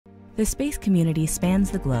The space community spans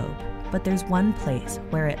the globe, but there's one place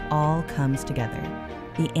where it all comes together: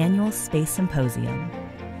 the annual Space Symposium.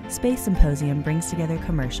 Space Symposium brings together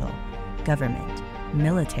commercial, government,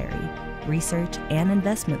 military, research, and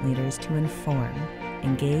investment leaders to inform,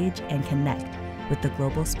 engage, and connect with the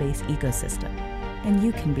global space ecosystem, and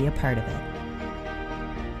you can be a part of it.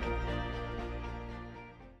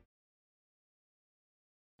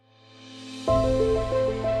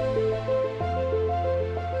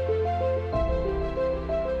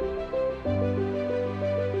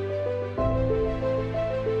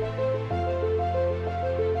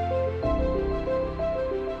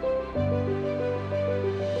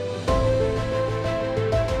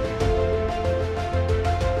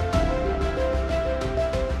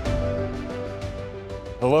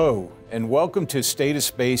 Hello, and welcome to State of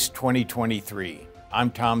Space 2023.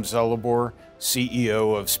 I'm Tom Zelibor,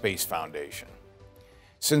 CEO of Space Foundation.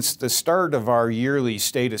 Since the start of our yearly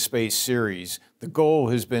State of Space series, the goal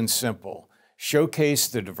has been simple: showcase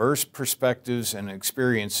the diverse perspectives and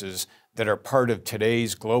experiences that are part of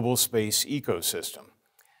today's global space ecosystem.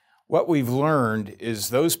 What we've learned is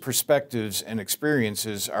those perspectives and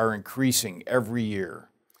experiences are increasing every year.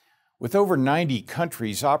 With over 90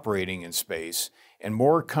 countries operating in space, and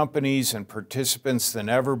more companies and participants than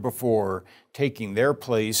ever before taking their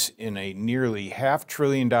place in a nearly $500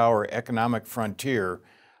 billion economic frontier,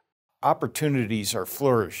 opportunities are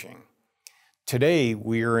flourishing. Today,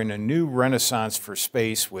 we are in a new renaissance for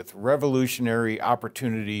space with revolutionary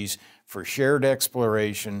opportunities for shared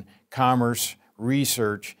exploration, commerce,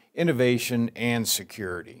 research, innovation, and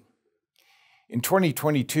security. In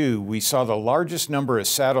 2022, we saw the largest number of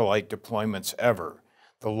satellite deployments ever,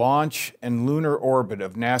 the launch and lunar orbit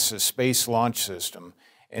of NASA's Space Launch System,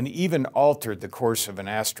 and even altered the course of an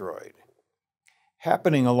asteroid.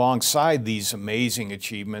 Happening alongside these amazing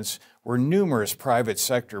achievements were numerous private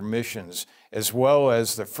sector missions, as well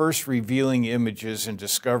as the first revealing images and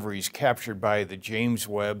discoveries captured by the James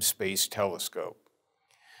Webb Space Telescope.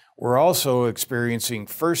 We're also experiencing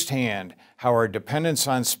firsthand how our dependence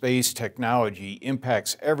on space technology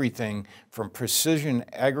impacts everything from precision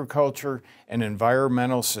agriculture and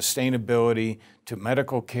environmental sustainability to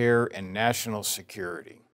medical care and national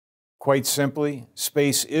security. Quite simply,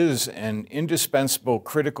 space is an indispensable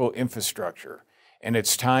critical infrastructure, and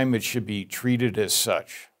it's time it should be treated as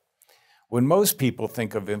such. When most people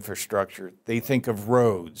think of infrastructure, they think of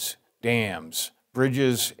roads, dams,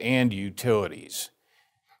 bridges, and utilities.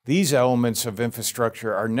 These elements of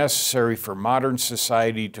infrastructure are necessary for modern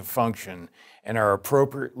society to function and are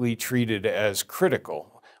appropriately treated as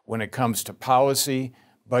critical when it comes to policy,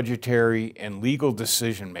 budgetary, and legal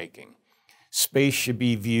decision-making. Space should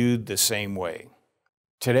be viewed the same way.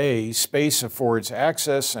 Today, space affords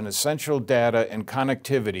access and essential data and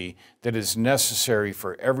connectivity that is necessary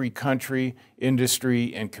for every country,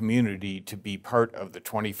 industry, and community to be part of the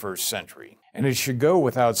 21st century. And it should go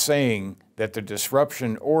without saying that the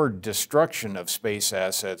disruption or destruction of space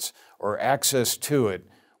assets or access to it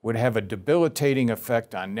would have a debilitating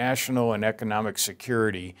effect on national and economic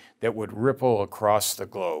security that would ripple across the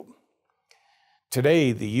globe.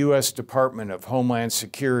 Today, the U.S. Department of Homeland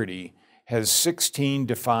Security has 16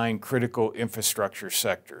 defined critical infrastructure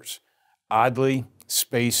sectors. Oddly,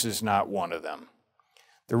 space is not one of them.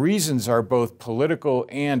 The reasons are both political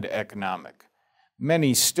and economic.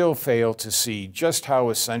 Many still fail to see just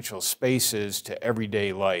how essential space is to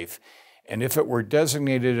everyday life, and if it were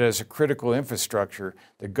designated as a critical infrastructure,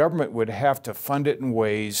 the government would have to fund it in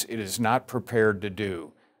ways it is not prepared to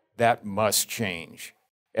do. That must change.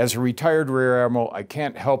 As a retired Rear Admiral, I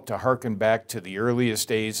can't help to hearken back to the earliest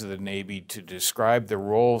days of the Navy to describe the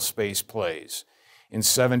role space plays. In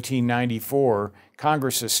 1794,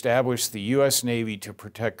 Congress established the U.S. Navy to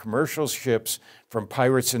protect commercial ships from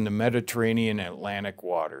pirates in the Mediterranean and Atlantic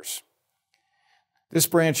waters. This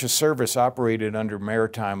branch of service operated under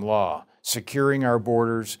maritime law, securing our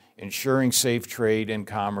borders, ensuring safe trade and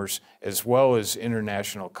commerce, as well as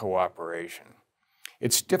international cooperation.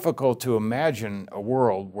 It's difficult to imagine a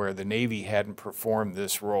world where the Navy hadn't performed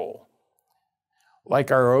this role.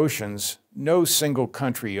 Like our oceans, no single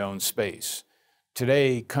country owns space.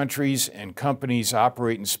 Today, countries and companies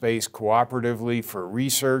operate in space cooperatively for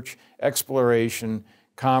research, exploration,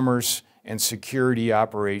 commerce, and security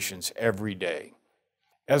operations every day.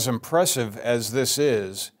 As impressive as this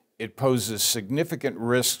is, it poses significant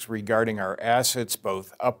risks regarding our assets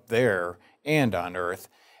both up there and on Earth,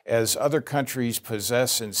 as other countries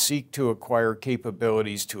possess and seek to acquire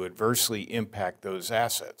capabilities to adversely impact those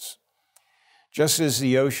assets. Just as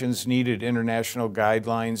the oceans needed international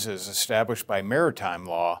guidelines as established by maritime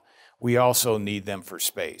law, we also need them for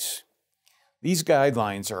space. These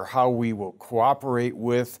guidelines are how we will cooperate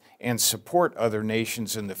with and support other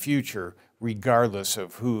nations in the future, regardless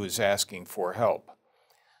of who is asking for help.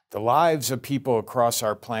 The lives of people across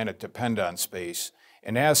our planet depend on space,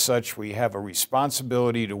 and as such, we have a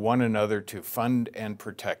responsibility to one another to fund and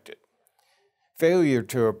protect it. Failure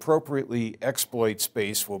to appropriately exploit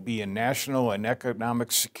space will be a national and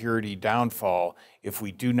economic security downfall if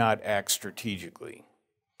we do not act strategically.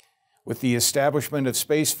 With the establishment of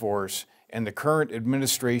Space Force and the current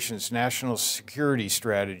administration's national security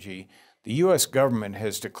strategy, the U.S. government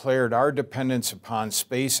has declared our dependence upon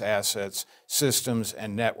space assets, systems,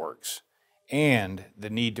 and networks, and the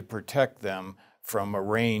need to protect them from a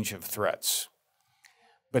range of threats.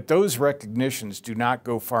 But those recognitions do not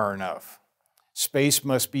go far enough. Space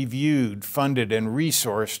must be viewed, funded, and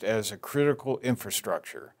resourced as a critical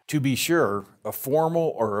infrastructure. To be sure, a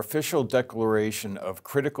formal or official declaration of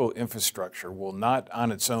critical infrastructure will not on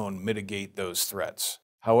its own mitigate those threats.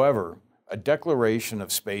 However, a declaration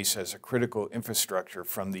of space as a critical infrastructure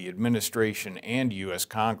from the administration and U.S.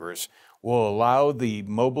 Congress will allow the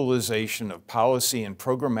mobilization of policy and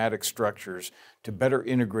programmatic structures to better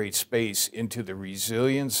integrate space into the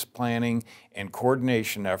resilience, planning, and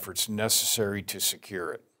coordination efforts necessary to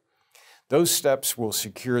secure it. Those steps will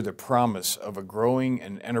secure the promise of a growing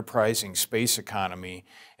and enterprising space economy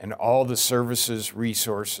and all the services,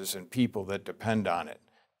 resources, and people that depend on it,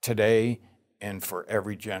 today and for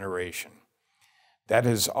every generation. That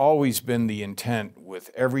has always been the intent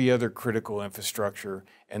with every other critical infrastructure,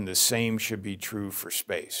 and the same should be true for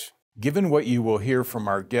space. Given what you will hear from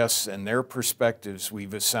our guests and their perspectives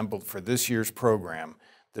we've assembled for this year's program,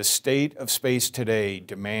 the state of space today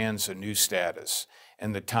demands a new status,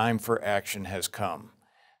 and the time for action has come.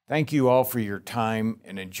 Thank you all for your time,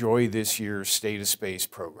 and enjoy this year's State of Space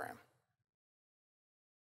program.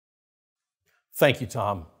 Thank you,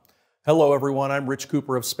 Tom. Hello, everyone. I'm Rich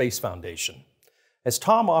Cooper of Space Foundation. As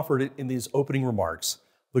Tom offered it in his opening remarks,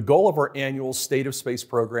 the goal of our annual State of Space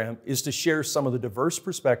program is to share some of the diverse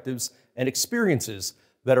perspectives and experiences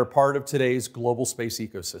that are part of today's global space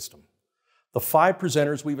ecosystem. The 5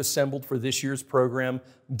 presenters we've assembled for this year's program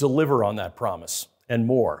deliver on that promise and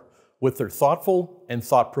more with their thoughtful and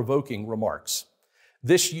thought-provoking remarks.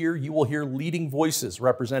 This year, you will hear leading voices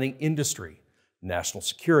representing industry, national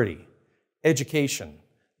security, education,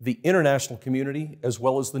 the international community, as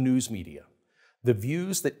well as the news media. The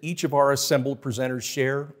views that each of our assembled presenters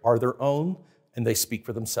share are their own, and they speak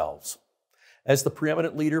for themselves. As the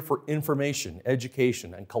preeminent leader for information,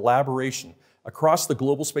 education, and collaboration across the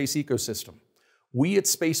global space ecosystem, we at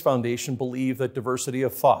Space Foundation believe that diversity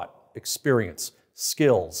of thought, experience,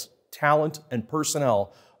 skills, talent, and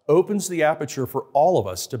personnel opens the aperture for all of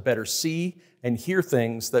us to better see and hear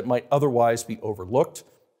things that might otherwise be overlooked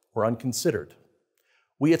or unconsidered.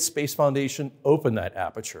 We at Space Foundation open that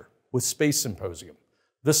aperture with Space Symposium,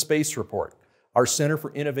 the Space Report, our Center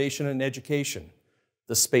for Innovation and Education,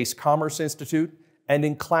 the Space Commerce Institute, and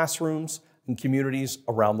in classrooms and communities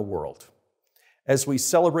around the world. As we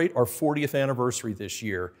celebrate our 40th anniversary this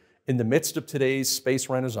year, in the midst of today's space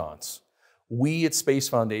renaissance, we at Space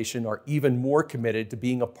Foundation are even more committed to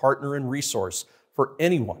being a partner and resource for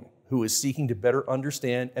anyone who is seeking to better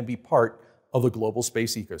understand and be part of the global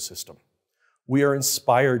space ecosystem. We are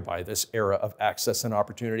inspired by this era of access and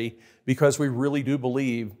opportunity because we really do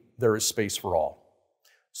believe there is space for all.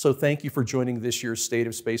 So thank you for joining this year's State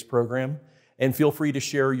of Space program, and feel free to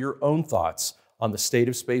share your own thoughts on the state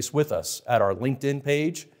of space with us at our LinkedIn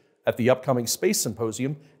page, at the upcoming Space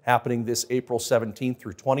Symposium happening this April 17th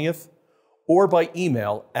through 20th, or by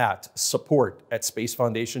email at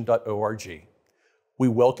support@spacefoundation.org. We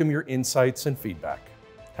welcome your insights and feedback.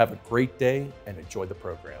 Have a great day and enjoy the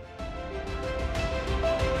program.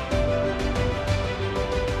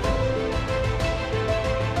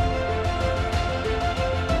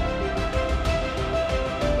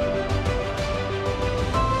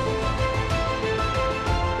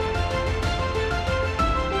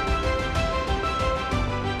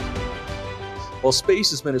 While space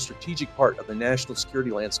has been a strategic part of the national security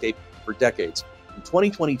landscape for decades, in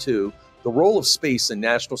 2022, the role of space in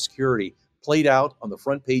national security played out on the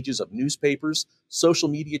front pages of newspapers, social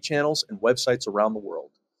media channels, and websites around the world.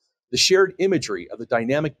 The shared imagery of the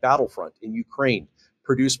dynamic battlefront in Ukraine,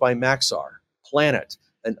 produced by Maxar, Planet,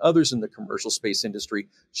 and others in the commercial space industry,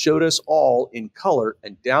 showed us all in color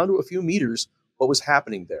and down to a few meters what was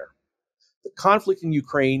happening there. The conflict in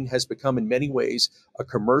Ukraine has become in many ways a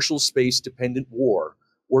commercial space-dependent war,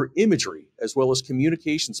 where imagery, as well as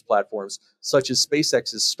communications platforms such as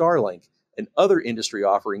SpaceX's Starlink and other industry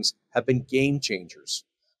offerings, have been game changers.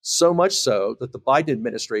 So much so that the Biden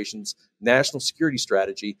administration's national security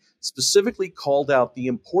strategy specifically called out the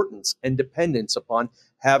importance and dependence upon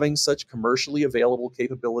having such commercially available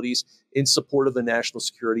capabilities in support of the national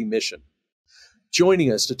security mission.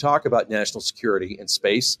 Joining us to talk about national security and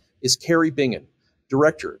space is Kari Bingen,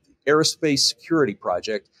 Director of the Aerospace Security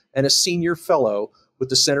Project and a Senior Fellow with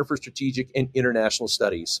the Center for Strategic and International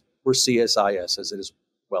Studies, or CSIS as it is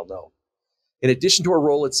well known. In addition to her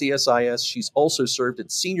role at CSIS, she's also served in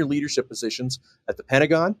senior leadership positions at the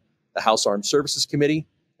Pentagon, the House Armed Services Committee,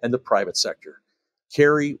 and the private sector.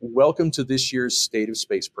 Kari, welcome to this year's State of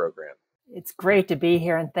Space program. It's great to be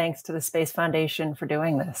here, and thanks to the Space Foundation for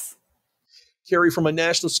doing this. Kari, from a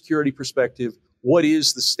national security perspective, what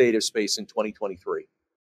is the state of space in 2023?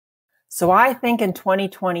 So I think in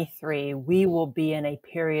 2023, we will be in a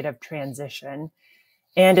period of transition,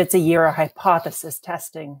 and it's a year of hypothesis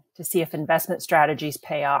testing to see if investment strategies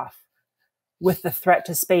pay off. With the threat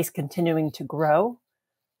to space continuing to grow,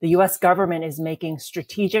 the U.S. government is making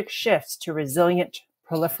strategic shifts to resilient,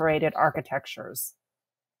 proliferated architectures.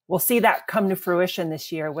 We'll see that come to fruition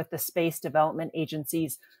this year with the Space Development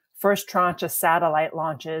Agency's first tranche of satellite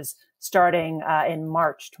launches starting in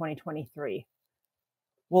March 2023.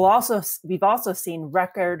 We've also seen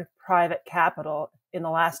record private capital in the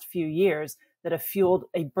last few years that have fueled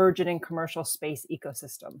a burgeoning commercial space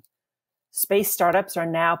ecosystem. Space startups are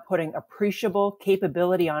now putting appreciable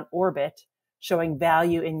capability on orbit, showing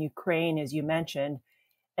value in Ukraine, as you mentioned,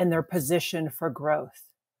 and they're positioned for growth.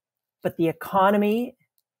 But the economy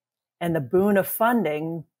and the boon of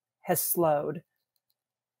funding has slowed.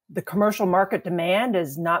 The commercial market demand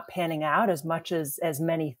is not panning out as much as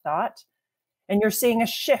many thought, and you're seeing a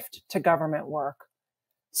shift to government work.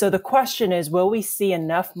 So the question is, will we see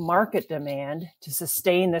enough market demand to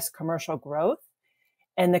sustain this commercial growth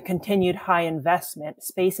and the continued high investment?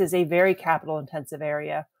 Space is a very capital intensive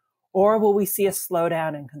area, or will we see a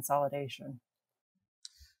slowdown in consolidation?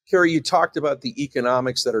 Kari, you talked about the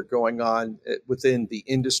economics that are going on within the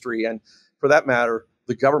industry and, for that matter,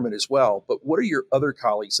 the government as well. But what are your other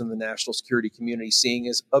colleagues in the national security community seeing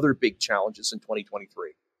as other big challenges in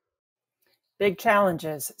 2023? Big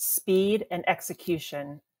challenges, speed and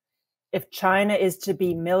execution. If China is to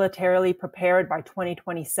be militarily prepared by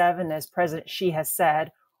 2027, as President Xi has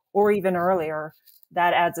said, or even earlier,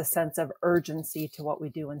 that adds a sense of urgency to what we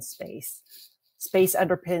do in space. Space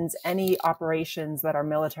underpins any operations that our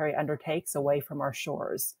military undertakes away from our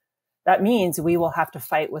shores. That means we will have to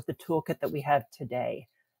fight with the toolkit that we have today.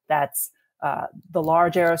 That's the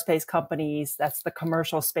large aerospace companies, that's the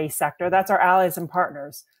commercial space sector, that's our allies and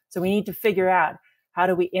partners. So we need to figure out, how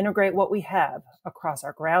do we integrate what we have across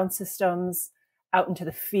our ground systems, out into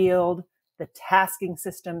the field, the tasking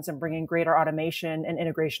systems, and bringing greater automation and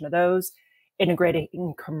integration of those, integrating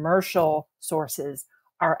in commercial sources,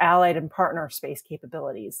 our allied and partner space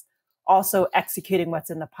capabilities, also executing what's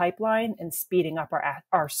in the pipeline and speeding up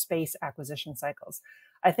our space acquisition cycles.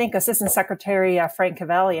 I think Assistant Secretary Frank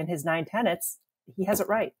Cavalli and his 9 tenets, he has it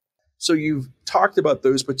right. So you've talked about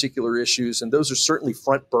those particular issues, and those are certainly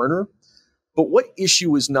front burner. But what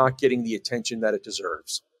issue is not getting the attention that it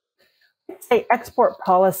deserves? I'd say export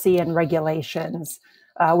policy and regulations,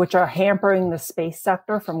 which are hampering the space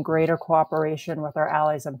sector from greater cooperation with our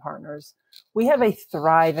allies and partners. We have a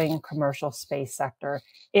thriving commercial space sector.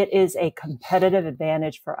 It is a competitive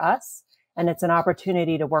advantage for us, and it's an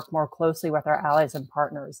opportunity to work more closely with our allies and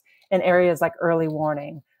partners in areas like early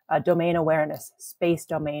warning, domain awareness, space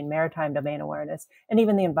domain, maritime domain awareness, and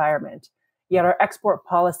even the environment. Yet our export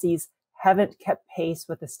policies haven't kept pace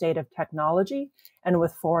with the state of technology and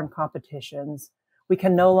with foreign competitions. We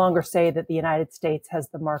can no longer say that the United States has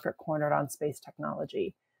the market cornered on space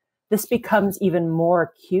technology. This becomes even more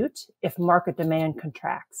acute if market demand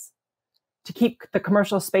contracts. To keep the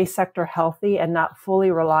commercial space sector healthy and not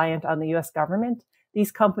fully reliant on the US government,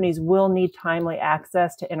 these companies will need timely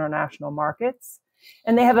access to international markets,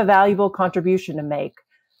 and they have a valuable contribution to make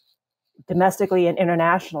domestically and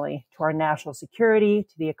internationally to our national security,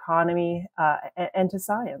 to the economy, and to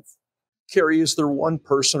science. Kari, is there one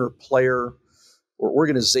person or player or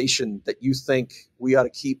organization that you think we ought to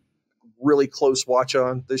keep really close watch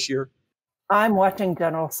on this year? I'm watching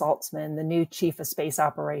General Saltzman, the new chief of space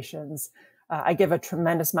operations. I give a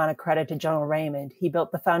tremendous amount of credit to General Raymond. He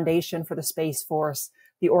built the foundation for the Space Force,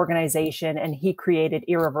 the organization, and he created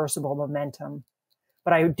irreversible momentum.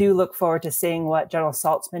 But I do look forward to seeing what General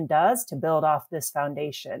Saltzman does to build off this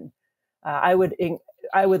foundation. I would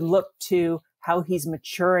look to how he's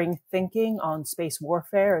maturing thinking on space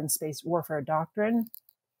warfare and space warfare doctrine.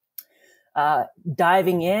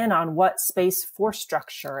 diving in on what Space Force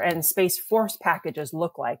structure and Space Force packages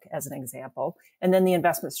look like, as an example, and then the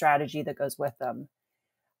investment strategy that goes with them.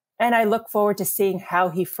 And I look forward to seeing how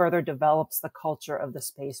he further develops the culture of the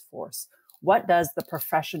Space Force. What does the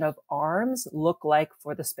profession of arms look like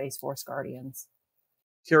for the Space Force Guardians?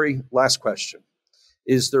 Kari, last question.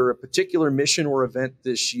 Is there a particular mission or event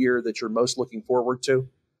this year that you're most looking forward to?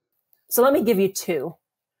 So let me give you two.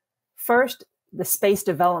 First, the Space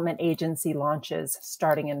Development Agency launches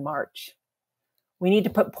starting in March. We need to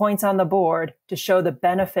put points on the board to show the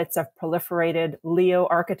benefits of proliferated LEO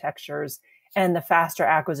architectures and the faster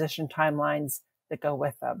acquisition timelines that go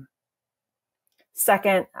with them.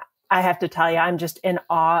 Second, I have to tell you, I'm just in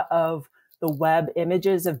awe of the web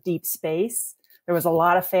images of deep space. There was a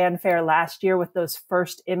lot of fanfare last year with those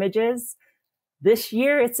first images. This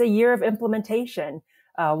year, it's a year of implementation.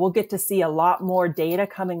 We'll get to see a lot more data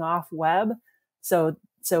coming off web. So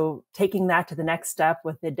taking that to the next step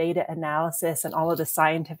with the data analysis and all of the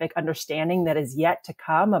scientific understanding that is yet to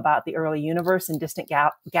come about the early universe and distant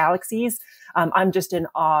galaxies, I'm just in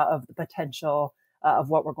awe of the potential of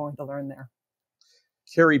what we're going to learn there.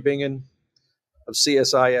 Kari Bingen of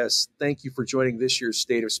CSIS, thank you for joining this year's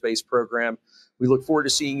State of Space program. We look forward to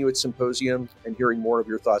seeing you at Symposium and hearing more of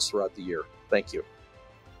your thoughts throughout the year. Thank you.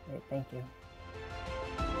 Great, thank you.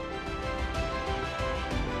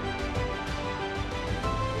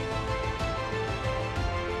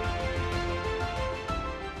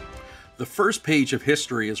 The first page of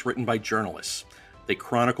history is written by journalists. They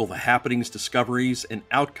chronicle the happenings, discoveries, and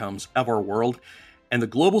outcomes of our world, and the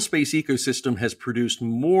global space ecosystem has produced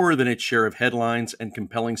more than its share of headlines and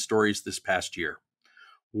compelling stories this past year.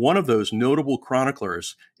 One of those notable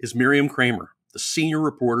chroniclers is Miriam Kramer, the senior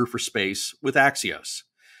reporter for space with Axios.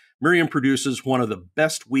 Miriam produces one of the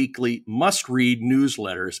best weekly must-read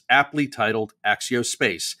newsletters, aptly titled Axios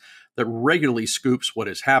Space, that regularly scoops what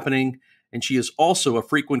is happening, and she is also a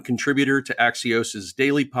frequent contributor to Axios'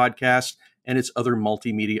 daily podcast and its other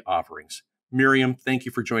multimedia offerings. Miriam, thank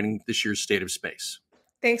you for joining this year's State of Space.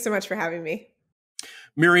 Thanks so much for having me.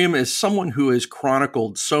 Miriam, as someone who has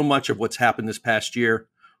chronicled so much of what's happened this past year,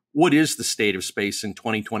 what is the state of space in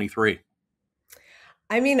 2023?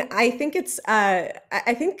 I mean, I think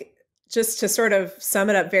just to sort of sum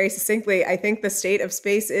it up very succinctly, I think the state of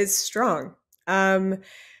space is strong.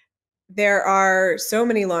 There are so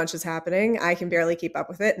many launches happening. I can barely keep up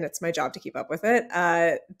with it, and it's my job to keep up with it.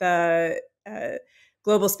 The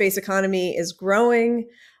global space economy is growing.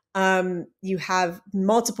 You have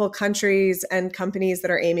multiple countries and companies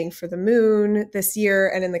that are aiming for the moon this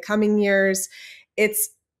year and in the coming years. It's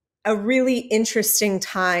a really interesting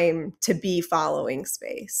time to be following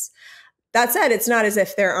space. That said, it's not as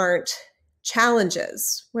if there aren't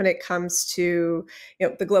challenges when it comes to,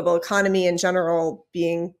 the global economy in general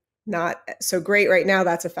being not so great right now.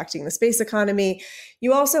 That's affecting the space economy.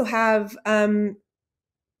 You also have,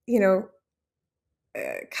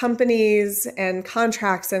 companies and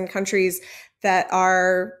contracts and countries that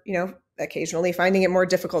are, occasionally finding it more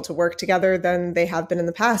difficult to work together than they have been in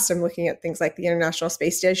the past. I'm looking at things like the International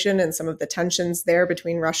Space Station and some of the tensions there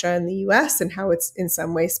between Russia and the US and how it's in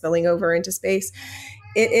some way spilling over into space.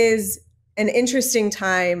 It is an interesting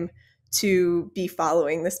time to be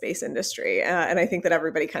following the space industry. And I think that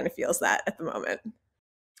everybody kind of feels that at the moment.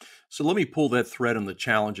 So let me pull that thread on the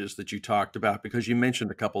challenges that you talked about, because you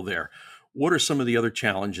mentioned a couple there. What are some of the other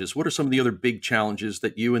challenges? What are some of the other big challenges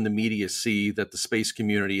that you and the media see that the space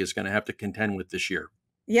community is going to have to contend with this year?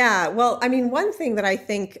 Yeah, well, I mean, one thing that I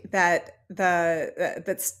think that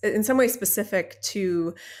that's in some way specific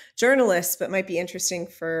to journalists, but might be interesting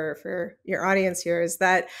for your audience here, is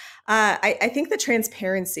that I think the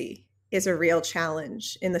transparency is a real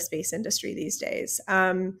challenge in the space industry these days.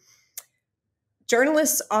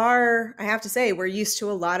 Journalists are, I have to say, we're used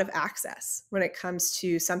to a lot of access when it comes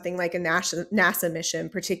to something like a NASA mission,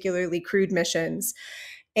 particularly crewed missions.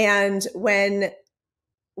 And when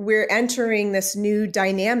we're entering this new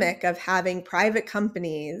dynamic of having private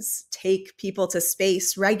companies take people to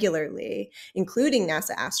space regularly, including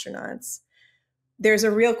NASA astronauts, there's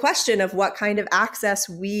a real question of what kind of access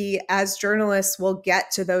we as journalists will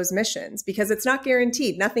get to those missions, because it's not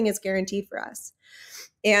guaranteed. Nothing is guaranteed for us.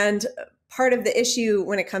 And part of the issue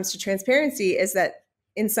when it comes to transparency is that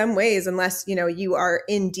in some ways, unless you are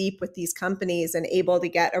in deep with these companies and able to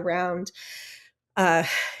get around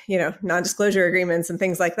non-disclosure agreements and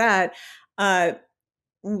things like that,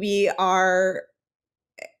 we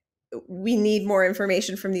need more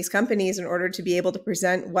information from these companies in order to be able to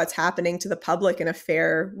present what's happening to the public in a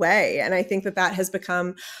fair way. And I think that has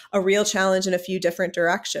become a real challenge in a few different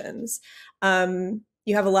directions.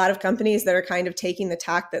 You have a lot of companies that are kind of taking the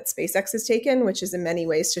tack that SpaceX has taken, which is in many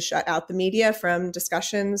ways to shut out the media from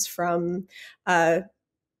discussions, from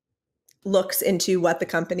looks into what the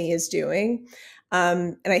company is doing.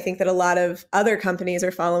 And I think that a lot of other companies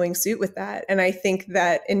are following suit with that. And I think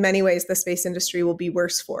that in many ways, the space industry will be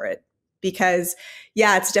worse for it because,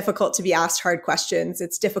 yeah, it's difficult to be asked hard questions.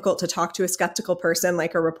 It's difficult to talk to a skeptical person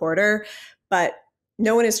like a reporter, but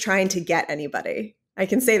no one is trying to get anybody. I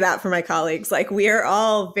can say that for my colleagues. Like, we are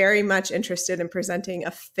all very much interested in presenting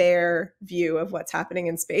a fair view of what's happening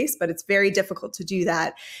in space, but it's very difficult to do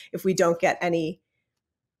that if we don't get any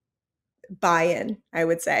buy-in, I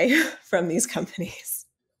would say, from these companies.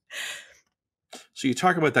 So you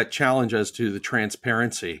talk about that challenge as to the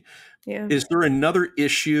transparency. Yeah. Is there another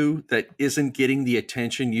issue that isn't getting the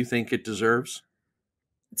attention you think it deserves?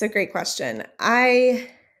 It's a great question. I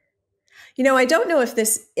don't know if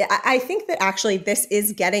I think that actually this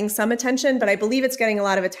is getting some attention, but I believe it's getting a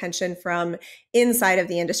lot of attention from inside of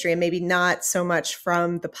the industry and maybe not so much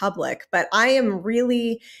from the public. But I am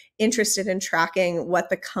really interested in tracking what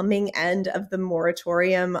the coming end of the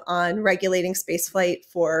moratorium on regulating spaceflight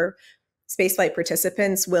for spaceflight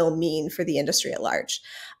participants will mean for the industry at large.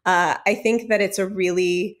 I think that it's a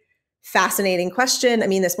really fascinating question. I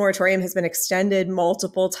mean, this moratorium has been extended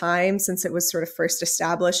multiple times since it was sort of first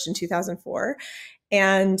established in 2004.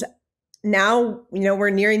 And now, we're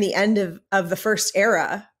nearing the end of the first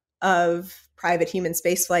era of private human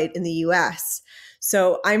spaceflight in the US.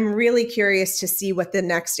 So I'm really curious to see what the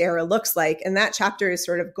next era looks like. And that chapter is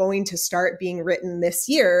sort of going to start being written this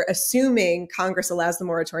year, assuming Congress allows the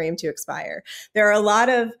moratorium to expire. There are a lot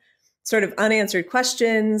of sort of unanswered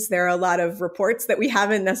questions. There are a lot of reports that we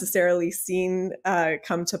haven't necessarily seen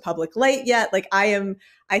come to public light yet. Like, I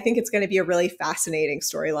think it's going to be a really fascinating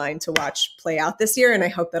storyline to watch play out this year. And I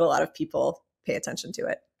hope that a lot of people pay attention to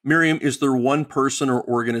it. Miriam, is there one person or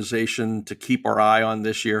organization to keep our eye on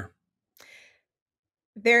this year?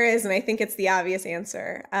 There is, and I think it's the obvious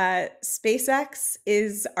answer. SpaceX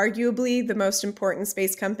is arguably the most important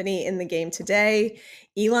space company in the game today.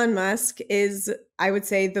 Elon Musk is, I would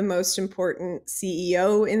say, the most important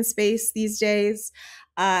CEO in space these days.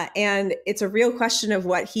 And it's a real question of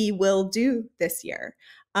what he will do this year.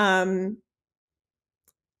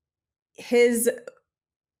 His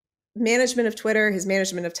management of Twitter, his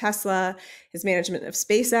management of Tesla, his management of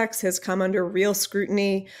SpaceX has come under real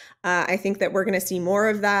scrutiny. I think that we're going to see more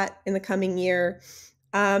of that in the coming year.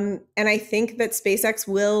 And I think that SpaceX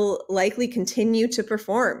will likely continue to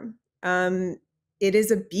perform. It is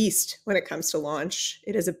a beast when it comes to launch.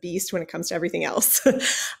 It is a beast when it comes to everything else.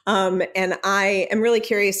 And I am really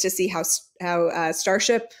curious to see how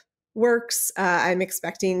Starship works. I'm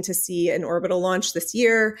expecting to see an orbital launch this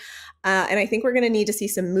year. And I think we're going to need to see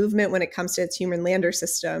some movement when it comes to its human lander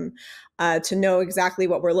system to know exactly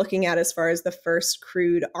what we're looking at as far as the first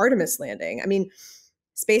crewed Artemis landing. I mean,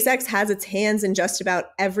 SpaceX has its hands in just about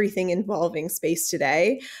everything involving space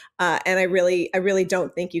today. And I really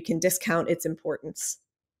don't think you can discount its importance.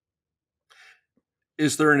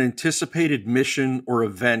 Is there an anticipated mission or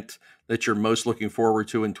event that you're most looking forward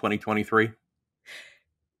to in 2023?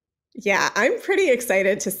 Yeah, I'm pretty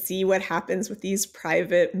excited to see what happens with these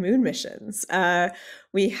private moon missions.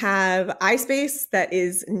 We have iSpace that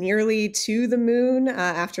is nearly to the moon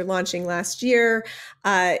after launching last year.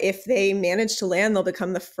 If they manage to land, they'll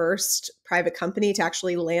become the first private company to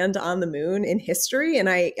actually land on the moon in history. And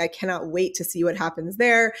I cannot wait to see what happens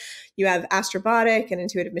there. You have Astrobotic and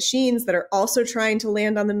Intuitive Machines that are also trying to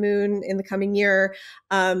land on the moon in the coming year.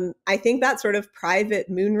 I think that sort of private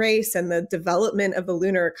moon race and the development of the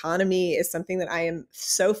lunar economy is something that I am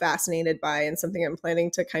so fascinated by and something I'm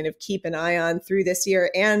planning to kind of keep an eye on through this year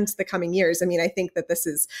and the coming years. I mean, I think that this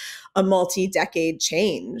is a multi-decade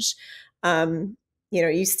change.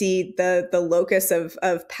 You see the locus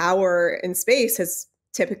of power in space has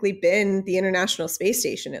typically been the International Space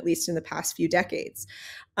Station, at least in the past few decades.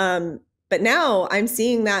 But now I'm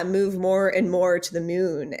seeing that move more and more to the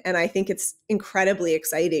moon. And I think it's incredibly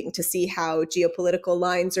exciting to see how geopolitical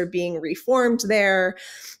lines are being reformed there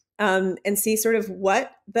and see sort of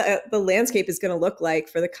what the landscape is going to look like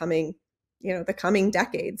for the coming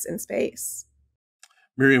decades in space.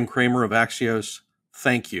 Miriam Kramer of Axios,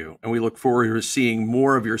 thank you. And we look forward to seeing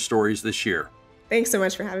more of your stories this year. Thanks so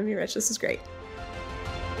much for having me, Rich. This is great.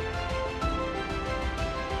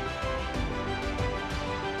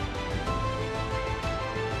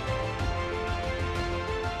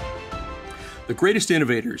 The greatest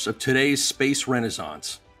innovators of today's space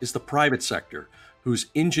renaissance is the private sector, whose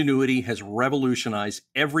ingenuity has revolutionized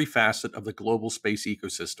every facet of the global space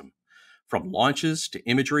ecosystem. From launches to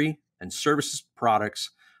imagery and services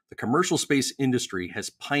products, the commercial space industry has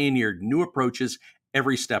pioneered new approaches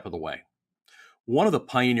every step of the way. One of the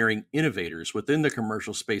pioneering innovators within the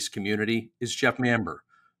commercial space community is Jeff Manber,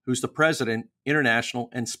 who's the president, International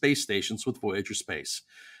and Space Stations with Voyager Space.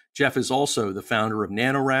 Jeff is also the founder of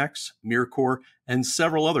NanoRacks, MirCore, and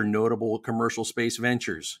several other notable commercial space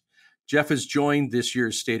ventures. Jeff has joined this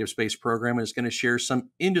year's State of Space program and is going to share some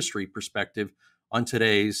industry perspective on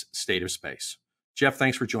today's State of Space. Jeff,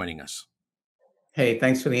 thanks for joining us. Hey,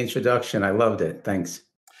 thanks for the introduction. I loved it. Thanks.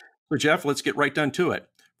 So Jeff, let's get right down to it.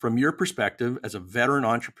 From your perspective as a veteran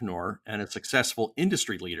entrepreneur and a successful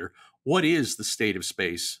industry leader, what is the state of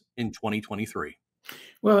space in 2023?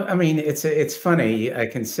 Well, I mean, it's funny. I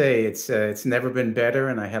can say it's never been better,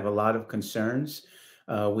 and I have a lot of concerns.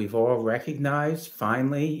 We've all recognized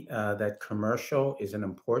finally that commercial is an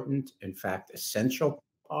important, in fact, essential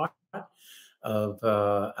part of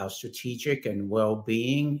our strategic and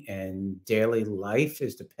well-being, and daily life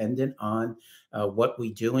is dependent on what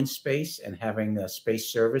we do in space and having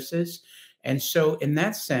space services. And so in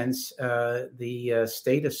that sense, the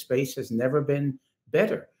state of space has never been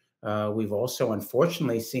better. We've also,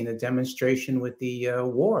 unfortunately, seen a demonstration with the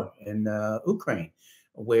war in Ukraine,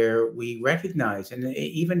 where we recognize, and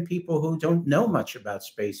even people who don't know much about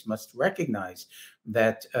space must recognize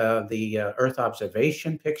that the Earth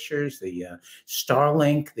observation pictures, the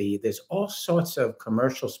Starlink, there's all sorts of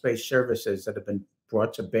commercial space services that have been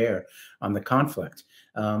brought to bear on the conflict.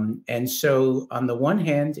 And so on the one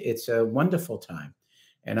hand, it's a wonderful time.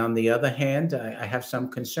 And on the other hand, I have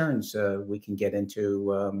some concerns we can get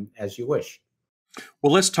into as you wish.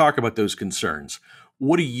 Well, let's talk about those concerns.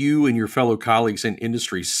 What do you and your fellow colleagues in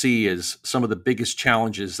industry see as some of the biggest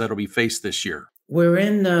challenges that'll be faced this year? We're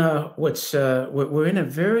in we're in a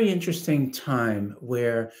very interesting time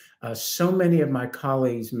where so many of my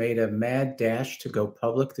colleagues made a mad dash to go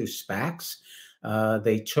public through SPACs.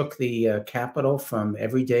 They took the capital from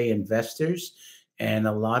everyday investors, and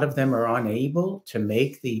a lot of them are unable to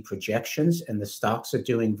make the projections, and the stocks are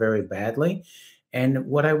doing very badly. And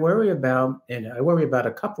what I worry about, and I worry about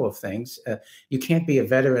a couple of things. You can't be a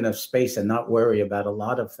veteran of space and not worry about a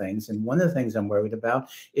lot of things. And one of the things I'm worried about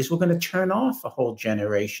is we're going to turn off a whole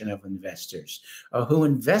generation of investors who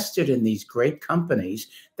invested in these great companies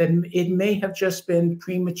that it may have just been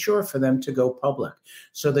premature for them to go public.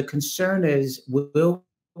 So the concern is, will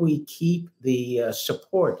we keep the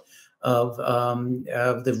support of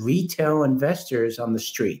the retail investors on the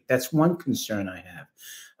street? That's one concern I have.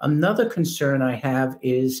 Another concern I have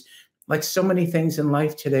is, like so many things in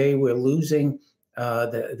life today, we're losing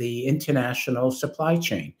the international supply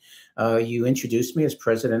chain. You introduced me as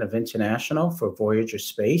president of International for Voyager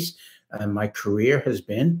Space. My career has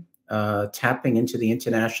been tapping into the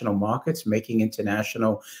international markets, making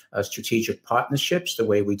international strategic partnerships, the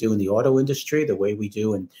way we do in the auto industry, the way we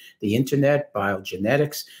do in the internet,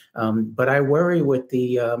 biogenetics. But I worry with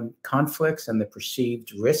the conflicts and the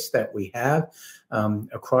perceived risks that we have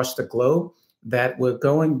across the globe, that we're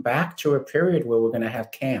going back to a period where we're going to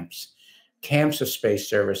have camps of space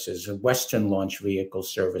services, Western launch vehicle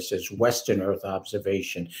services, Western Earth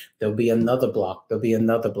observation. There'll be another block. There'll be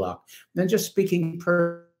another block. And just speaking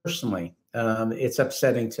personally, it's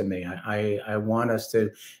upsetting to me. I want us to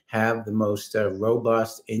have the most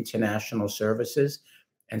robust international services,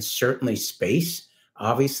 and certainly space,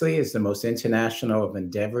 obviously, is the most international of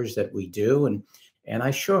endeavors that we do. And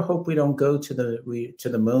I sure hope we don't go to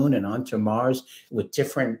the moon and onto Mars with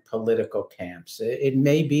different political camps. It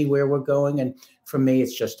may be where we're going, and for me,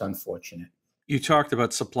 it's just unfortunate. You talked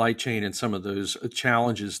about supply chain and some of those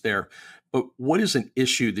challenges there, but what is an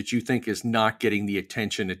issue that you think is not getting the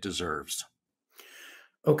attention it deserves?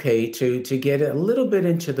 Okay, to get a little bit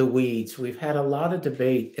into the weeds, we've had a lot of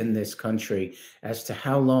debate in this country as to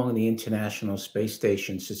how long the International Space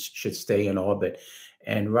Station should stay in orbit.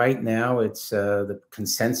 And right now, it's the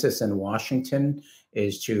consensus in Washington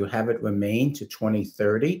is to have it remain to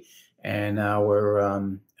 2030. And our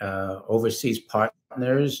overseas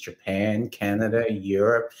partners, Japan, Canada,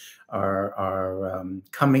 Europe, are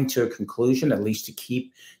coming to a conclusion, at least to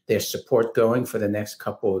keep their support going for the next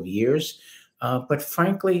couple of years. But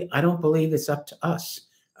frankly, I don't believe it's up to us.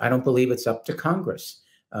 I don't believe it's up to Congress.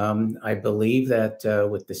 I believe that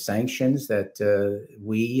with the sanctions that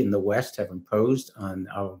we in the West have imposed on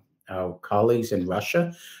our colleagues in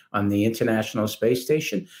Russia on the International Space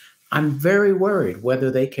Station, I'm very worried whether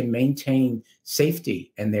they can maintain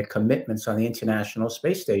safety and their commitments on the International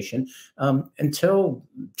Space Station until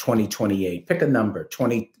 2028. Pick a number,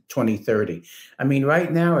 2030. I mean, right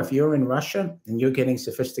now, if you're in Russia and you're getting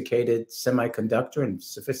sophisticated semiconductor and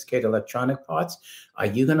sophisticated electronic parts, are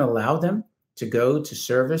you going to allow them to go to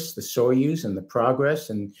service the Soyuz and the Progress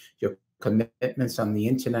and your commitments on the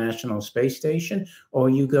International Space Station, or are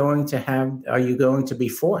you going to be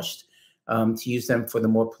forced to use them for the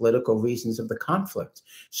more political reasons of the conflict?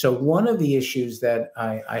 So one of the issues that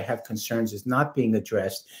I have concerns is not being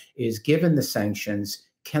addressed is, given the sanctions,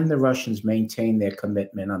 can the Russians maintain their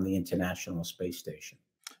commitment on the International Space Station?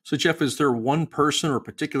 So, Jeff, is there one person or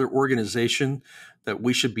particular organization that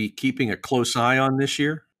we should be keeping a close eye on this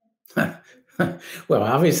year? Well,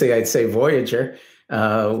 obviously, I'd say Voyager.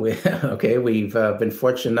 We've been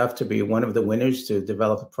fortunate enough to be one of the winners to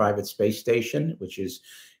develop a private space station, which is,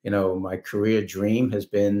 my career dream has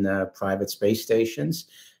been private space stations.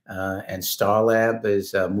 And Starlab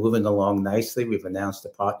is moving along nicely. We've announced a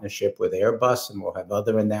partnership with Airbus, and we'll have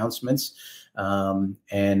other announcements. And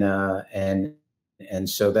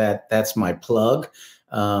so that's my plug.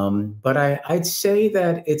 But I'd say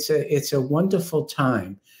that it's a wonderful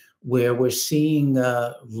time where we're seeing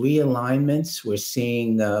realignments. We're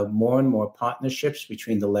seeing more and more partnerships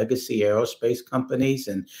between the legacy aerospace companies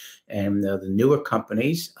and the newer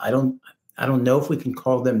companies. I don't know if we can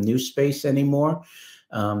call them new space anymore.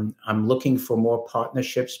 I'm looking for more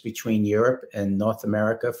partnerships between Europe and North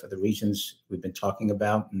America for the reasons we've been talking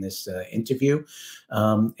about in this interview.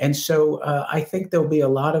 And so I think there'll be a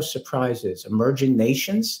lot of surprises. Emerging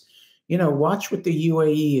nations, watch what the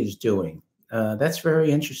UAE is doing. That's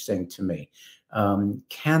very interesting to me.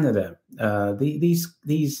 Canada,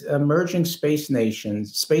 these emerging space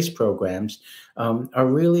nations, space programs are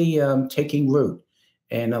really taking root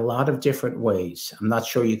in a lot of different ways. I'm not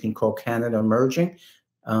sure you can call Canada emerging,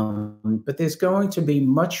 but there's going to be a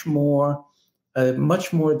much more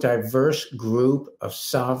diverse group of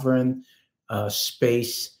sovereign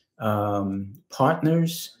space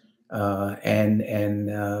partners and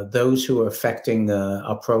those who are affecting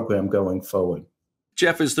our program going forward.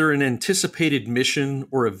 Jeff, is there an anticipated mission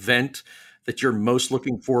or event that you're most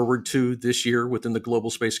looking forward to this year within the global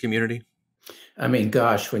space community? I mean,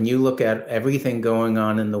 gosh, when you look at everything going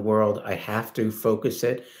on in the world, I have to focus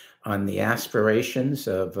it on the aspirations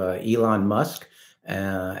of Elon Musk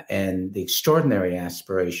and the extraordinary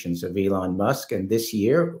aspirations of Elon Musk. And this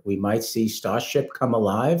year, we might see Starship come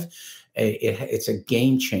alive. It's a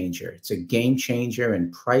game changer. It's a game changer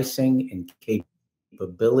in pricing and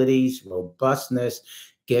capabilities, robustness,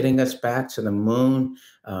 getting us back to the moon,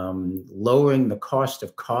 lowering the cost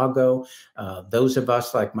of cargo. Those of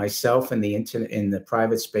us like myself in the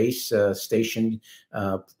private space station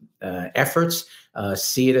efforts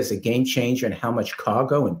see it as a game changer in how much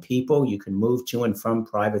cargo and people you can move to and from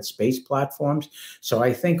private space platforms. So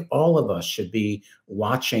I think all of us should be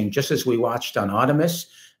watching, just as we watched on Artemis.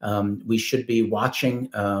 We should be watching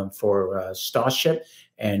for Starship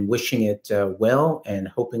and wishing it well and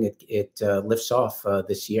hoping it lifts off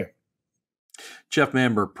this year. Jeff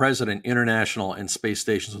Manber, President, International and Space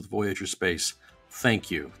Stations with Voyager Space.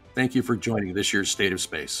 Thank you. Thank you for joining this year's State of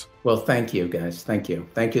Space. Well, thank you, guys. Thank you.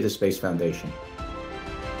 Thank you, the Space Foundation.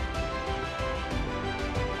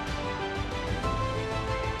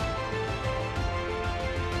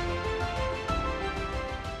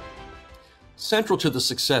 Central to the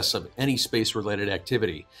success of any space-related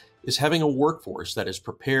activity is having a workforce that is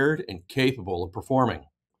prepared and capable of performing.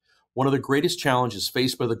 One of the greatest challenges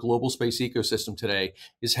faced by the global space ecosystem today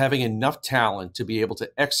is having enough talent to be able to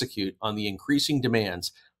execute on the increasing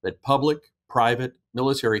demands that public, private,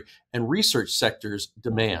 military, and research sectors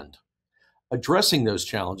demand. Addressing those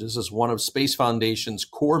challenges is one of Space Foundation's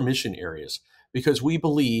core mission areas because we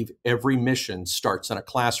believe every mission starts in a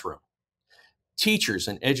classroom. Teachers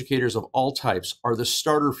and educators of all types are the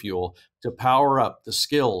starter fuel to power up the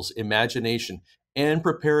skills, imagination, and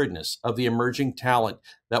preparedness of the emerging talent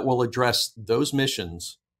that will address those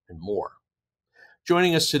missions and more.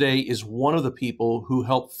 Joining us today is one of the people who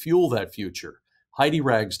helped fuel that future, Heidi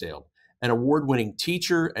Ragsdale, an award-winning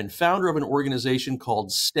teacher and founder of an organization called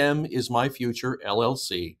STEMIsMyFuture,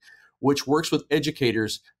 LLC, which works with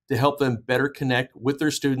educators to help them better connect with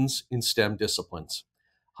their students in STEM disciplines.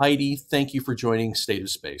 Heidi, thank you for joining State of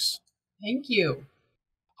Space. Thank you.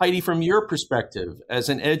 Heidi, from your perspective as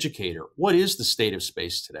an educator, what is the state of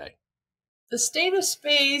space today? The state of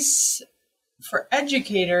space for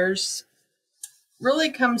educators really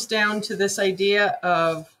comes down to this idea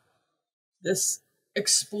of this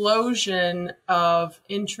explosion of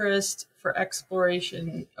interest for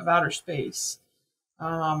exploration of outer space.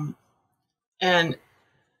 And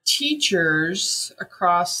teachers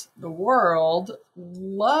across the world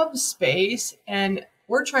love space, and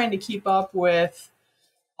we're trying to keep up with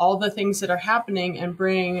all the things that are happening and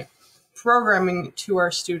bring programming to our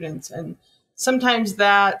students. And sometimes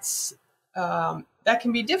that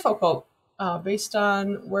can be difficult based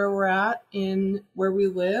on where we're at in where we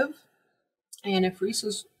live and if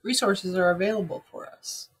resources are available for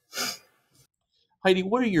us. Heidi,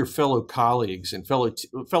 what are your fellow colleagues and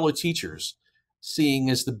fellow teachers seeing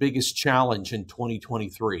as the biggest challenge in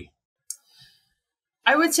 2023?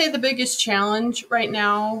 I would say the biggest challenge right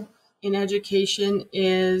now in education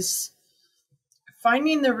is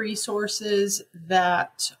finding the resources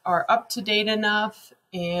that are up to date enough.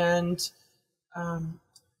 And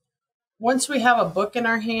once we have a book in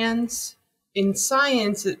our hands, in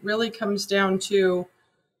science, it really comes down to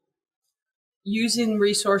using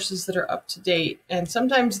resources that are up to date. And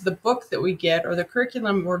sometimes the book that we get or the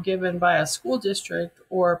curriculum we're given by a school district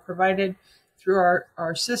or provided through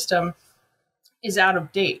our system is out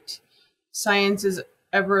of date. Science is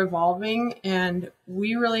ever evolving, and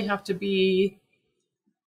we really have to be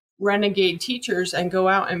renegade teachers and go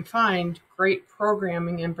out and find great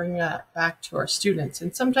programming and bring that back to our students.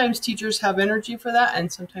 And sometimes teachers have energy for that,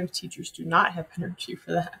 and sometimes teachers do not have energy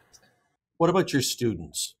for that. What about your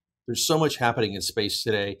students? There's so much happening in space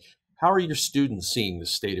today. How are your students seeing the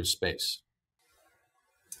state of space?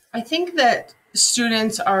 I think that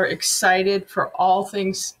students are excited for all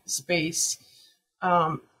things space,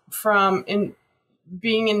 from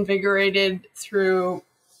being invigorated through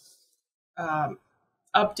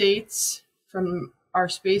updates from our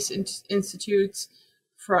space institutes,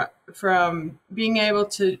 from being able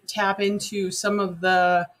to tap into some of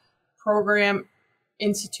the program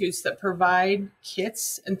institutes that provide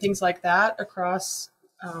kits and things like that across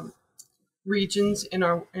regions in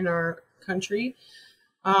our country.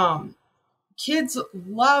 Kids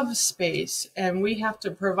love space, and we have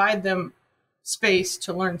to provide them space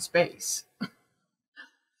to learn space.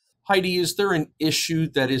 Heidi, is there an issue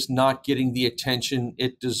that is not getting the attention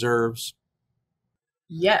it deserves?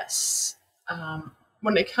 Yes.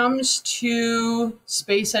 When it comes to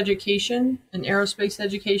space education and aerospace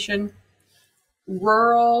education,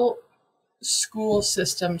 rural school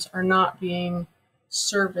systems are not being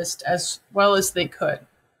serviced as well as they could.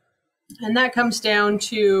 And that comes down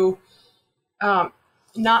to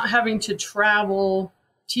not having to travel,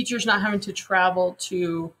 teachers not having to travel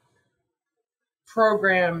to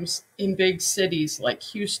programs in big cities like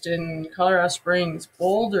Houston, Colorado Springs,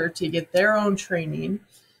 Boulder to get their own training,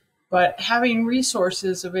 but having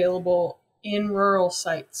resources available in rural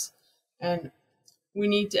sites. And we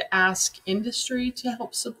need to ask industry to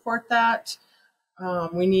help support that.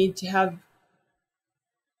 We need to have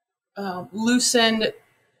loosened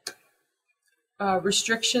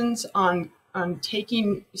restrictions on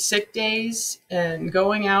taking sick days and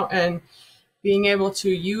going out and being able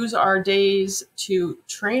to use our days to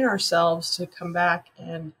train ourselves to come back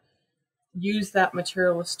and use that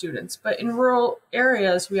material with students. But in rural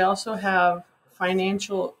areas, we also have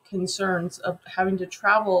financial concerns of having to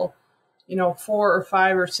travel 4 or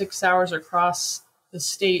 5 or 6 hours across the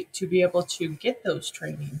state to be able to get those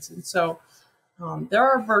trainings. And so there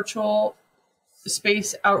are virtual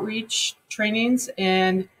space outreach trainings,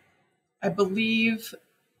 and I believe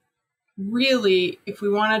really if we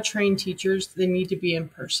want to train teachers, they need to be in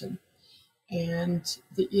person. And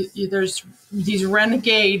there's these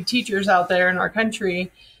renegade teachers out there in our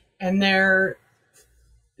country, and they're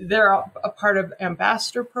a part of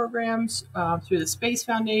ambassador programs through the Space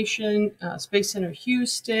Foundation, Space Center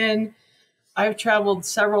Houston. I've traveled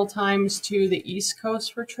several times to the East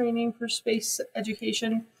Coast for training for space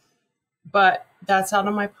education, but that's out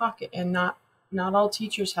of my pocket, and not all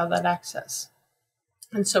teachers have that access.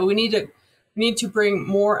 And so we need to bring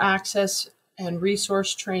more access and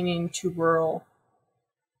resource training to rural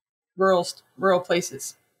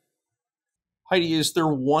places. Heidi, is there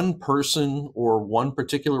one person or one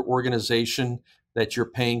particular organization that you're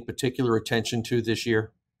paying particular attention to this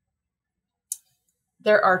year?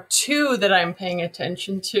 There are two that I'm paying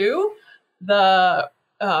attention to. The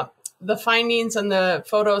findings and the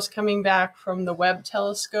photos coming back from the Webb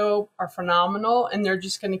telescope are phenomenal, and they're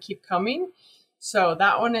just going to keep coming. So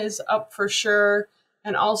that one is up for sure.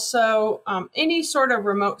 And also any sort of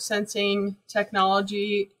remote sensing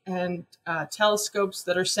technology and telescopes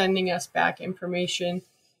that are sending us back information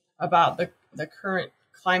about the current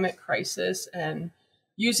climate crisis, and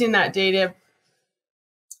using that data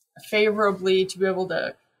favorably to be able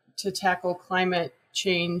to tackle climate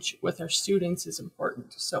change with our students is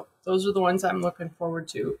important. So those are the ones I'm looking forward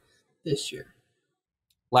to this year.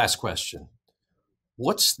 Last question.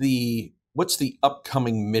 What's the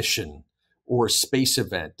upcoming mission or space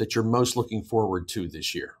event that you're most looking forward to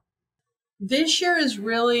this year? This year is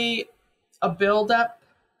really a buildup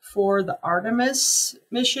for the Artemis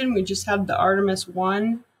mission. We just had the Artemis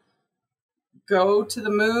 1 go to the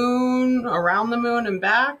moon, around the moon and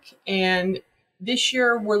back. And this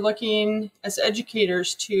year we're looking as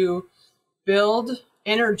educators to build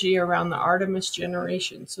energy around the Artemis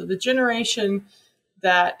generation. So the generation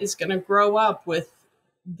that is going to grow up with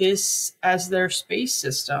this as their space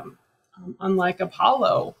system, unlike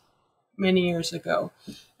Apollo many years ago.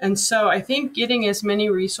 And so I think getting as many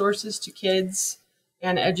resources to kids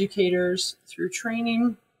and educators through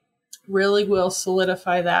training really will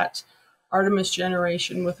solidify that Artemis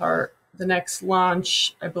generation with the next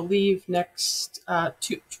launch, I believe, next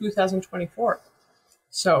 2024.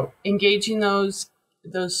 So engaging those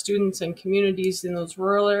students and communities in those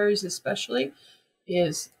rural areas especially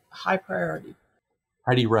is a high priority.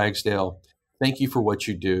 Heidi Ragsdale, thank you for what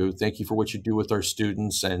you do. Thank you for what you do with our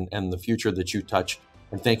students and the future that you touch.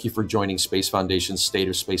 And thank you for joining Space Foundation's State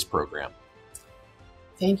of Space program.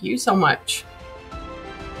 Thank you so much.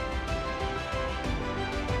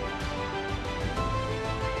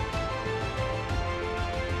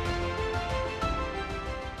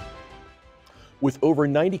 With over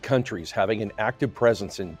 90 countries having an active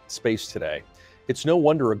presence in space today, it's no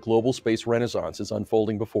wonder a global space renaissance is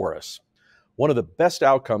unfolding before us. One of the best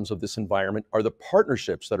outcomes of this environment are the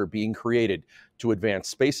partnerships that are being created to advance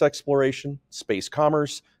space exploration, space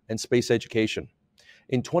commerce, and space education.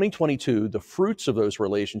 In 2022, the fruits of those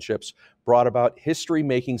relationships brought about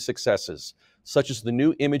history-making successes, such as the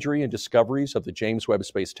new imagery and discoveries of the James Webb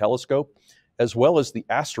Space Telescope, as well as the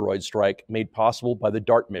asteroid strike made possible by the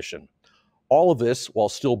DART mission. All of this while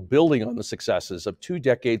still building on the successes of 2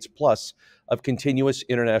 decades plus of continuous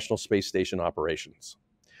International Space Station operations.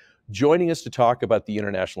 Joining us to talk about the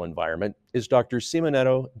international environment is Dr.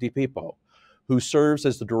 Simonetto Di Pippo, who serves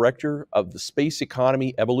as the director of the Space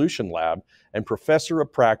Economy Evolution Lab and professor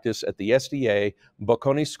of practice at the SDA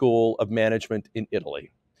Bocconi School of Management in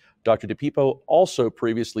Italy. Dr. Di Pippo also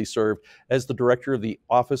previously served as the director of the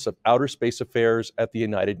Office of Outer Space Affairs at the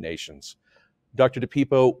United Nations. Dr. Di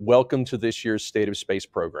Pippo, welcome to this year's State of Space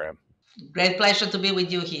program. Great pleasure to be with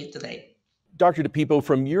you here today. Dr. Di Pippo,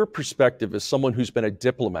 from your perspective as someone who's been a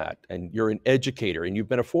diplomat and you're an educator and you've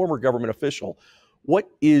been a former government official, what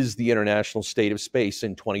is the international state of space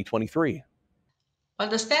in 2023? Well,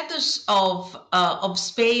 the status of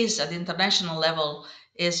space at the international level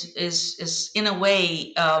is in a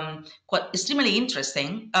way quite extremely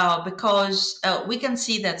interesting because we can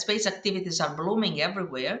see that space activities are blooming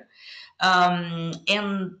everywhere.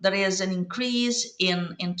 And there is an increase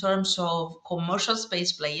in terms of commercial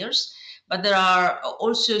space players, but there are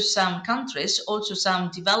also some countries, also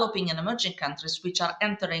some developing and emerging countries, which are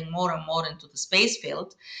entering more and more into the space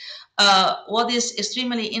field. What is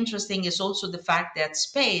extremely interesting is also the fact that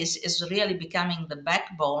space is really becoming the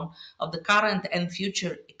backbone of the current and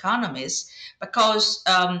future economies, because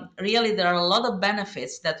really there are a lot of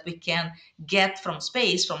benefits that we can get from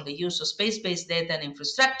space, from the use of space-based data and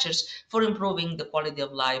infrastructures for improving the quality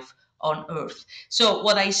of life on Earth. So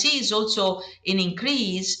what I see is also an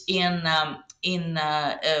increase in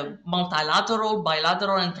multilateral,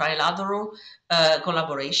 bilateral, and trilateral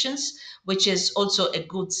collaborations, which is also a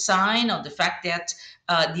good sign of the fact that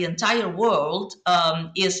the entire world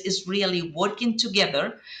is really working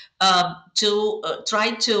together to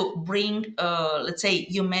try to bring, let's say,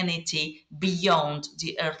 humanity beyond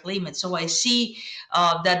the Earth limit. So I see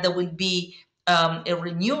that there will be a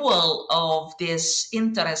renewal of this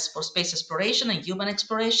interest for space exploration and human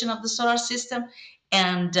exploration of the solar system.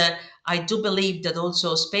 And I do believe that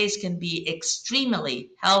also space can be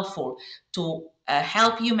extremely helpful to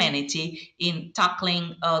help humanity in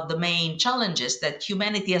tackling the main challenges that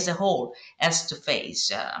humanity as a whole has to face.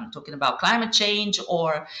 I'm talking about climate change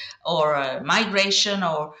or migration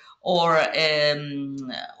or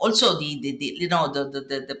also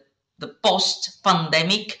the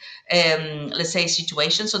post-pandemic, let's say,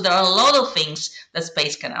 situation. So there are a lot of things that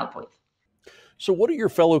space can help with. So what are your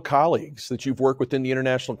fellow colleagues that you've worked with in the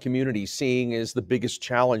international community seeing as the biggest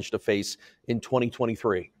challenge to face in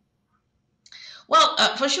 2023? Well,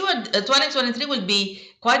 for sure, 2023 will be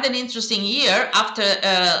quite an interesting year after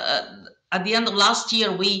at the end of last year,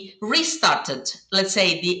 we restarted, let's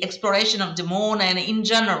say, the exploration of the moon and in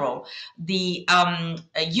general, the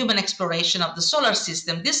human exploration of the solar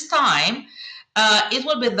system. This time, it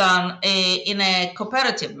will be done in a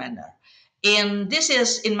cooperative manner. And this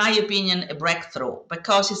is, in my opinion, a breakthrough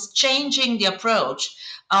because it's changing the approach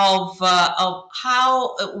of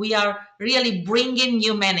how we are really bringing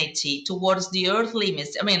humanity towards the Earth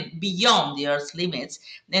limits, I mean, beyond the Earth limits.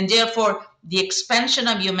 And therefore, the expansion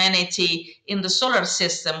of humanity in the solar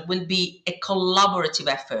system will be a collaborative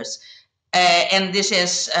effort. And this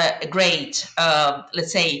is a great,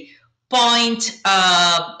 let's say,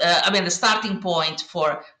 the starting point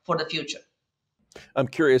for the future. I'm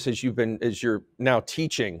curious, as you're now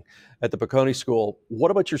teaching at the Bocconi School,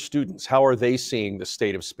 what about your students? How are they seeing the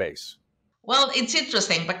state of space? Well, it's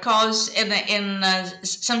interesting because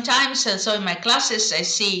sometimes, so in my classes, I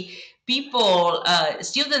see people,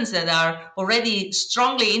 students that are already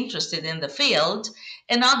strongly interested in the field,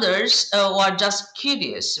 and others who are just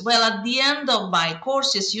curious. Well, at the end of my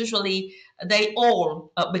courses, usually they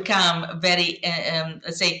all become very,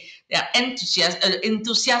 let's say, they are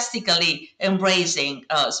enthusiastically embracing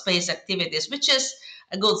space activities, which is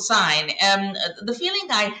a good sign. The feeling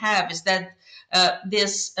I have is that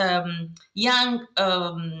this young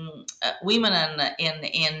women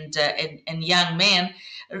and young men,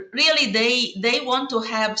 really they want to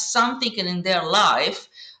have something in their life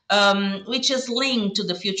which is linked to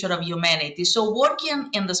the future of humanity. So working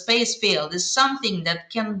in the space field is something that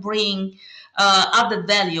can bring added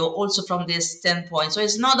value also from this standpoint. So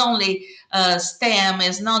it's not only STEM,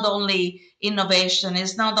 it's not only innovation,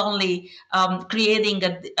 it's not only creating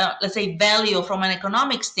let's say value from an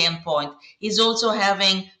economic standpoint, is also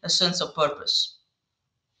having a sense of purpose.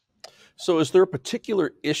 So is there a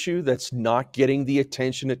particular issue that's not getting the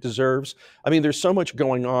attention it deserves? I mean, there's so much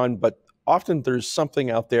going on, but often there's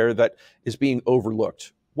something out there that is being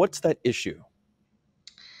overlooked. What's that issue?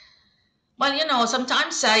 Well,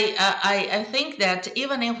 sometimes I think that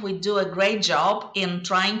even if we do a great job in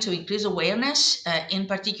trying to increase awareness, in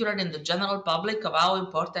particular in the general public, of how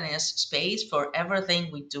important is space for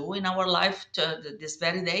everything we do in our life these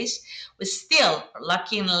very days, we're still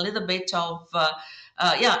lacking a little bit of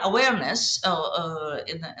awareness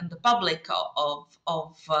in the public of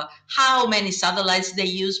how many satellites they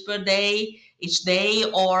use per day, each day,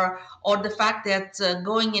 or the fact that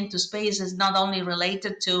going into space is not only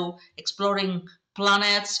related to exploring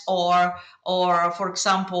planets or for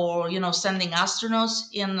example, sending astronauts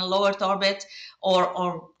in low Earth orbit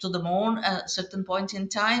or to the moon at a certain point in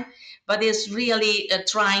time, but is really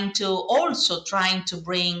trying to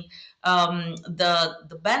bring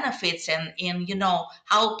the benefits and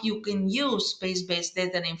how you can use space-based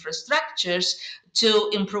data and infrastructures to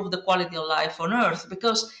improve the quality of life on Earth.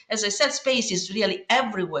 Because, as I said, space is really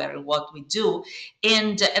everywhere in what we do,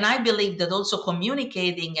 and I believe that also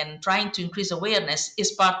communicating and trying to increase awareness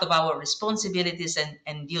is part of our responsibilities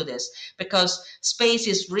and duties. Because space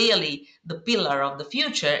is really the pillar of the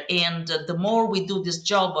future, and the more we do this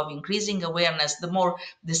job of increasing awareness, the more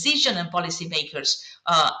decision and policymakers,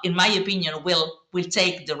 in my opinion, will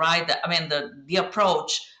take the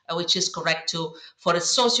approach which is correct for a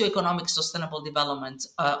socio-economic sustainable development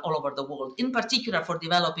all over the world, in particular for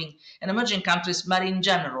developing and emerging countries, but in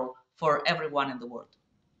general for everyone in the world.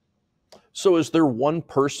 So is there one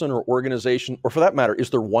person or organization, or for that matter, is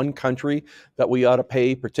there one country that we ought to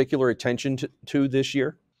pay particular attention to this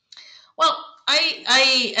year? Well,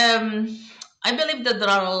 I believe that there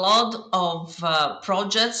are a lot of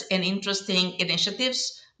projects and interesting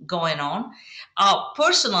initiatives going on.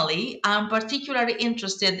 Personally, I'm particularly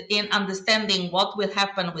interested in understanding what will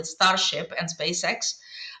happen with Starship and SpaceX,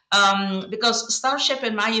 because Starship,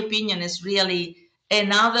 in my opinion, is really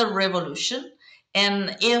another revolution.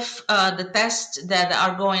 And if the tests that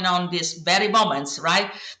are going on these very moments, right,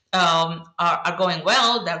 are going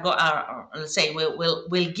well, let's say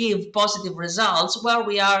will give positive results, well,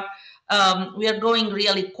 we are going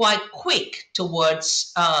really quite quick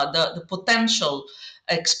towards the potential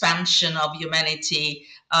expansion of humanity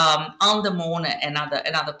on the moon and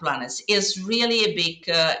other planets. Is really a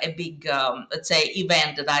big let's say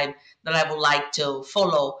event that I would like to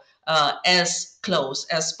follow as close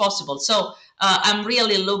as possible. So I'm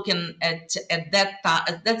really looking at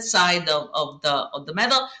that side of the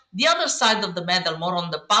medal. The other side of the medal, more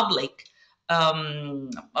on the public. From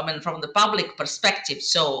the public perspective,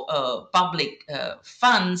 so public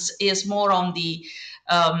funds is more on the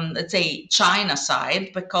let's say China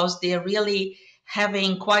side, because they're really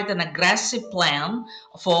having quite an aggressive plan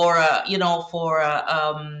for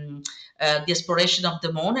the exploration of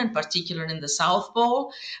the moon, in particular in the South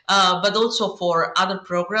Pole, but also for other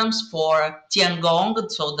programs for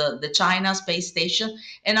Tiangong, so the China space station,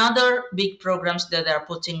 and other big programs that they're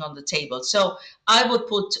putting on the table. So I would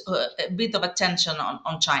put a bit of attention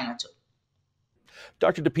on China too.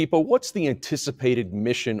 Dr. DePippo, what's the anticipated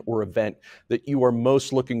mission or event that you are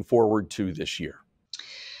most looking forward to this year?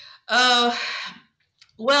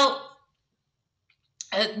 Well,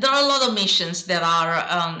 there are a lot of missions that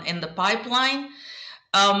are in the pipeline.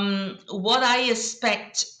 What I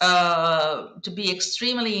expect to be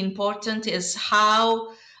extremely important is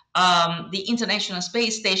how the International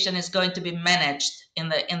Space Station is going to be managed in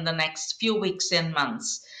the next few weeks and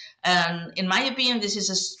months. And in my opinion, this is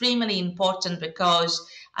extremely important because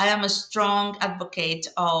I am a strong advocate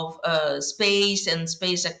of space and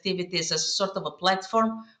space activities as sort of a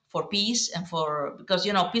platform for peace and because,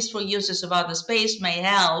 you know, peaceful uses of outer space may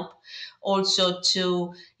help also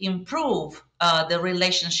to improve the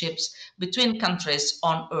relationships between countries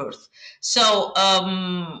on Earth. So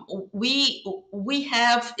we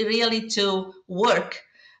have really to work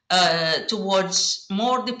towards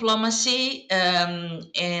more diplomacy, and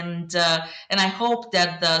I hope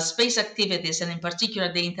that the space activities, and in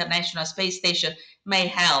particular the International Space Station, may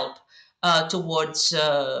help towards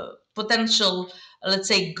potential, let's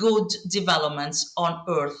say, good developments on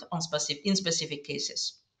Earth in specific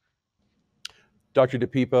cases. Dr.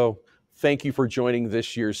 DePippo, thank you for joining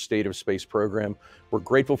this year's State of Space program. We're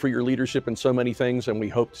grateful for your leadership in so many things, and we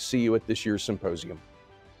hope to see you at this year's symposium.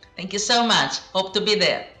 Thank you so much. Hope to be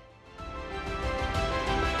there.